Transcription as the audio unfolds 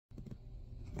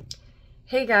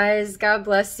Hey guys, God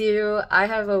bless you. I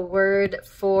have a word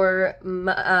for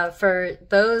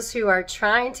those who are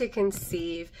trying to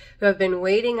conceive, who have been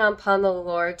waiting upon the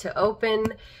Lord to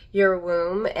open your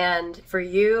womb, and for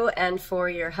you and for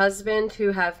your husband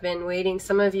who have been waiting,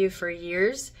 some of you for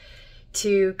years,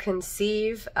 to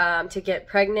conceive, to get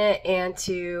pregnant, and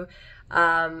to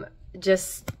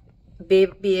just be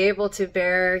able to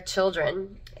bear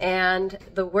children. And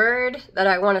the word that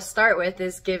I want to start with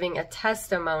is giving a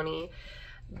testimony.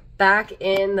 Back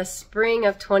in the spring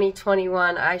of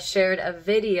 2021, I shared a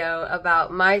video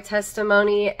about my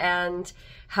testimony and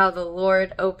how the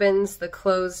Lord opens the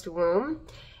closed womb.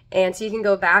 And so you can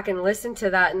go back and listen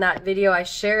to that. In that video, I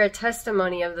share a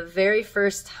testimony of the very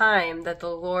first time that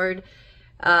the Lord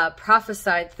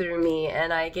prophesied through me.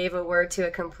 And I gave a word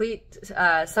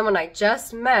to someone I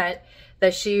just met,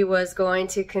 that she was going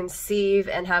to conceive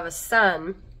and have a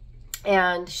son.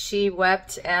 And she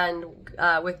wept and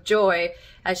with joy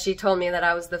as she told me that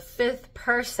I was the 5th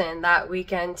person that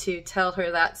weekend to tell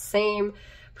her that same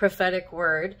prophetic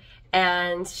word.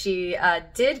 And she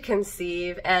did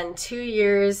conceive, and 2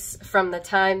 years from the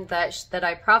time that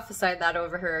I prophesied that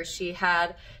over her, she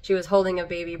was holding a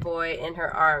baby boy in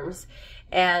her arms.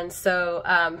 And so,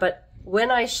 but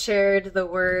when I shared the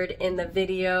word in the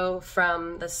video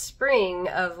from the spring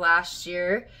of last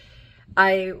year,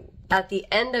 at the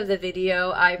end of the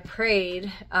video, I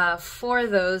prayed for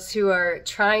those who are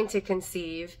trying to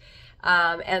conceive,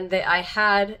 and I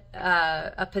had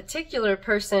a particular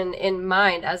person in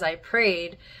mind as I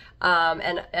prayed,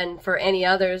 and for any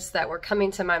others that were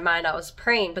coming to my mind, I was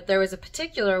praying. But there was a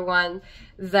particular one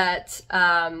that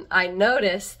I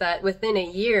noticed that within a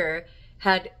year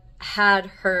had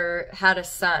a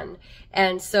son.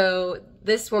 And so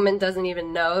this woman doesn't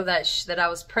even know that I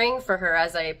was praying for her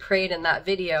as I prayed in that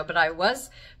video, but I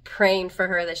was praying for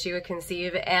her that she would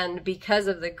conceive, and because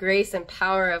of the grace and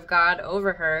power of God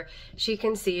over her, she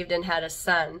conceived and had a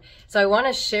son. So I want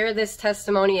to share this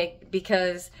testimony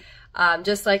because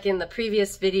just like in the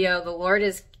previous video, the Lord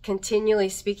is continually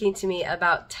speaking to me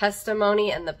about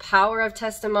testimony and the power of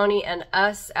testimony, and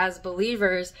us as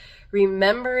believers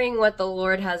remembering what the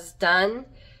Lord has done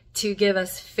to give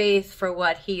us faith for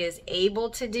what He is able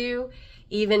to do,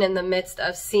 even in the midst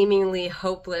of seemingly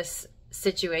hopeless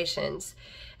situations.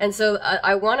 And so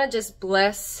I want to just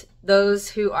bless those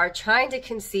who are trying to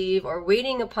conceive or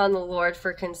waiting upon the Lord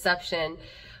for conception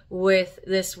with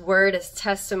this word as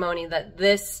testimony, that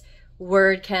this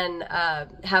word can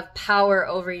have power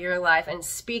over your life and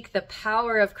speak the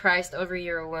power of Christ over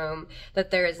your womb,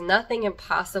 that there is nothing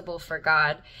impossible for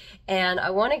God. And I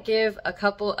want to give a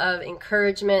couple of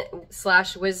encouragement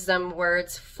 / wisdom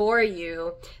words for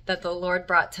you that the Lord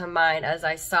brought to mind as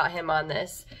I sought Him on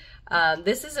this.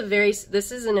 This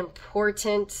is an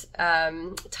important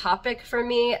topic for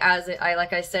me, as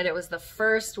like I said, it was the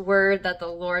first word that the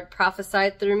Lord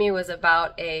prophesied through me, was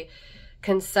about a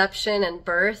conception and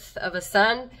birth of a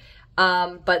son.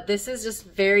 But this is just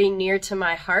very near to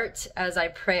my heart as I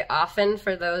pray often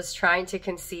for those trying to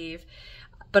conceive.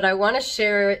 But I want to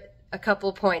share a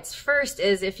couple points. First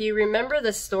is, if you remember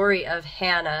the story of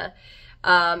Hannah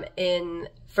in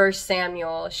 1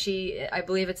 Samuel, I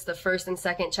believe it's the 1st and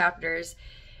 2nd chapters.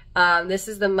 This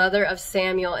is the mother of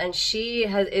Samuel, and she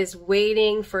is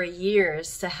waiting for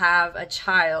years to have a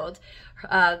child.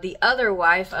 The other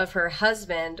wife of her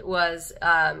husband was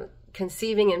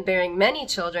conceiving and bearing many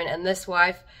children, and this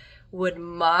wife would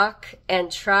mock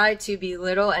and try to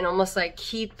belittle and almost like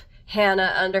keep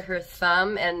Hannah under her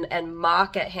thumb and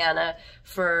mock at Hannah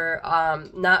for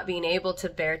not being able to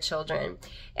bear children.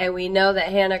 And we know that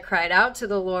Hannah cried out to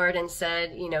the Lord and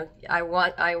said, you know, I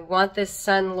want this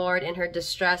son, Lord, in her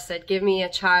distress, said, give me a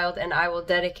child and I will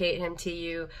dedicate him to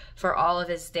you for all of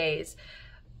his days.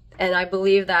 And I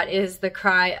believe that is the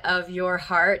cry of your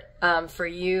heart for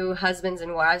you husbands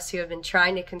and wives who have been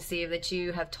trying to conceive, that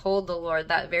you have told the Lord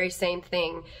that very same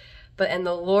thing.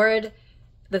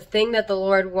 The thing that the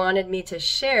Lord wanted me to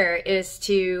share is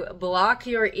to block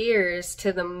your ears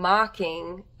to the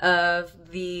mocking of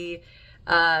the,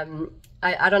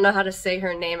 I don't know how to say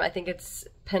her name. I think it's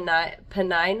Penina.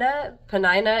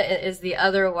 Penina is the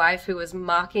other wife who was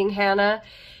mocking Hannah.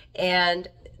 And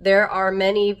there are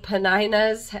many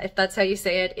Peninas, if that's how you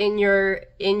say it, in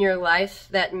your life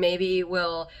that maybe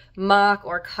will mock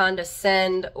or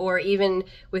condescend, or even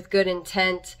with good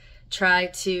intent try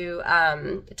to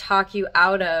talk you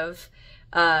out of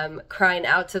crying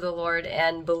out to the Lord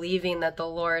and believing that the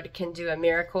Lord can do a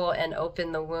miracle and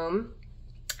open the womb.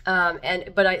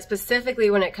 But specifically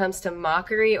when it comes to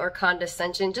mockery or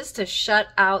condescension, just to shut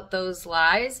out those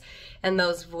lies and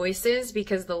those voices,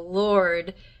 because the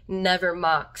Lord never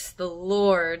mocks. The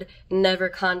Lord never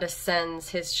condescends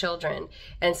his children.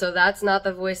 And so that's not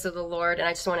the voice of the Lord. And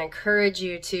I just want to encourage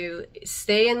you to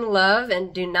stay in love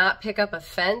and do not pick up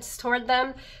offense toward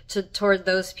them, toward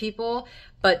those people,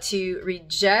 but to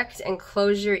reject and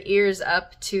close your ears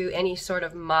up to any sort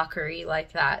of mockery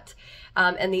like that.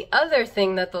 And the other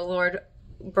thing that the Lord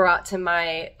brought to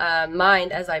my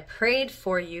mind as I prayed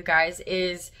for you guys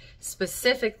is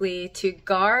specifically to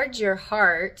guard your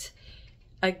heart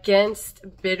against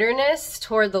bitterness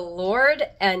toward the Lord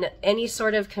and any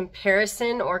sort of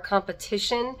comparison or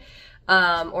competition,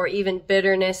 or even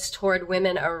bitterness toward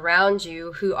women around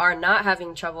you who are not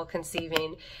having trouble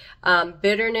conceiving.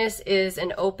 Bitterness is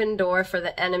an open door for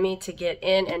the enemy to get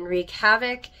in and wreak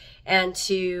havoc and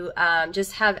to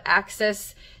just have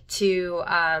access to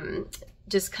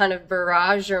just kind of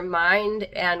barrage your mind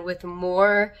and with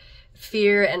more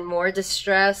fear and more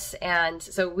distress. And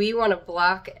so we want to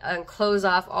block and close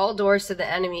off all doors to the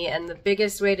enemy. And the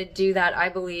biggest way to do that, I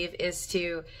believe, is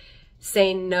to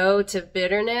say no to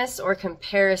bitterness or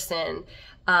comparison,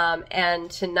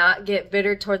 and to not get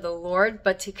bitter toward the Lord,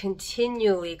 but to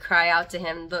continually cry out to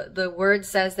him. The word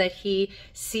says that he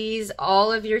sees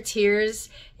all of your tears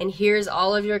and hears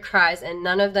all of your cries, and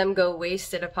none of them go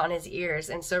wasted upon his ears.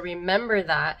 And so remember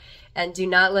that, and do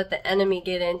not let the enemy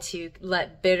get in to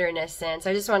let bitterness in. So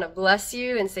I just want to bless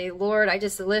you and say, Lord, I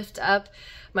just lift up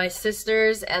my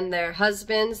sisters and their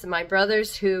husbands, my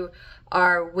brothers who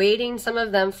are waiting, some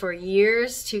of them for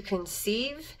years, to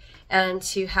conceive and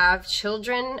to have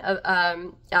children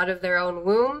out of their own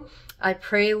womb. I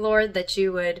pray, Lord, that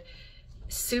you would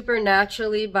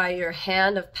supernaturally, by your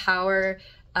hand of power,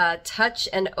 touch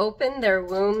and open their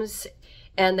wombs,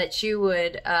 and that you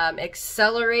would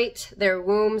accelerate their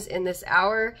wombs in this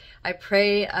hour. I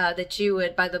pray that you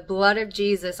would, by the blood of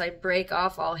Jesus, I break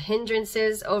off all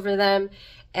hindrances over them.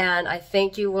 And I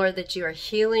thank you, Lord, that you are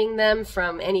healing them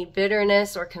from any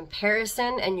bitterness or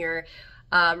comparison, and you're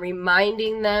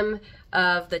reminding them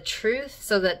of the truth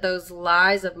so that those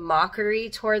lies of mockery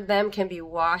toward them can be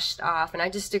washed off. And I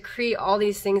just decree all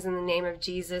these things in the name of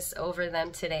Jesus over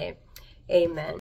them today. Amen.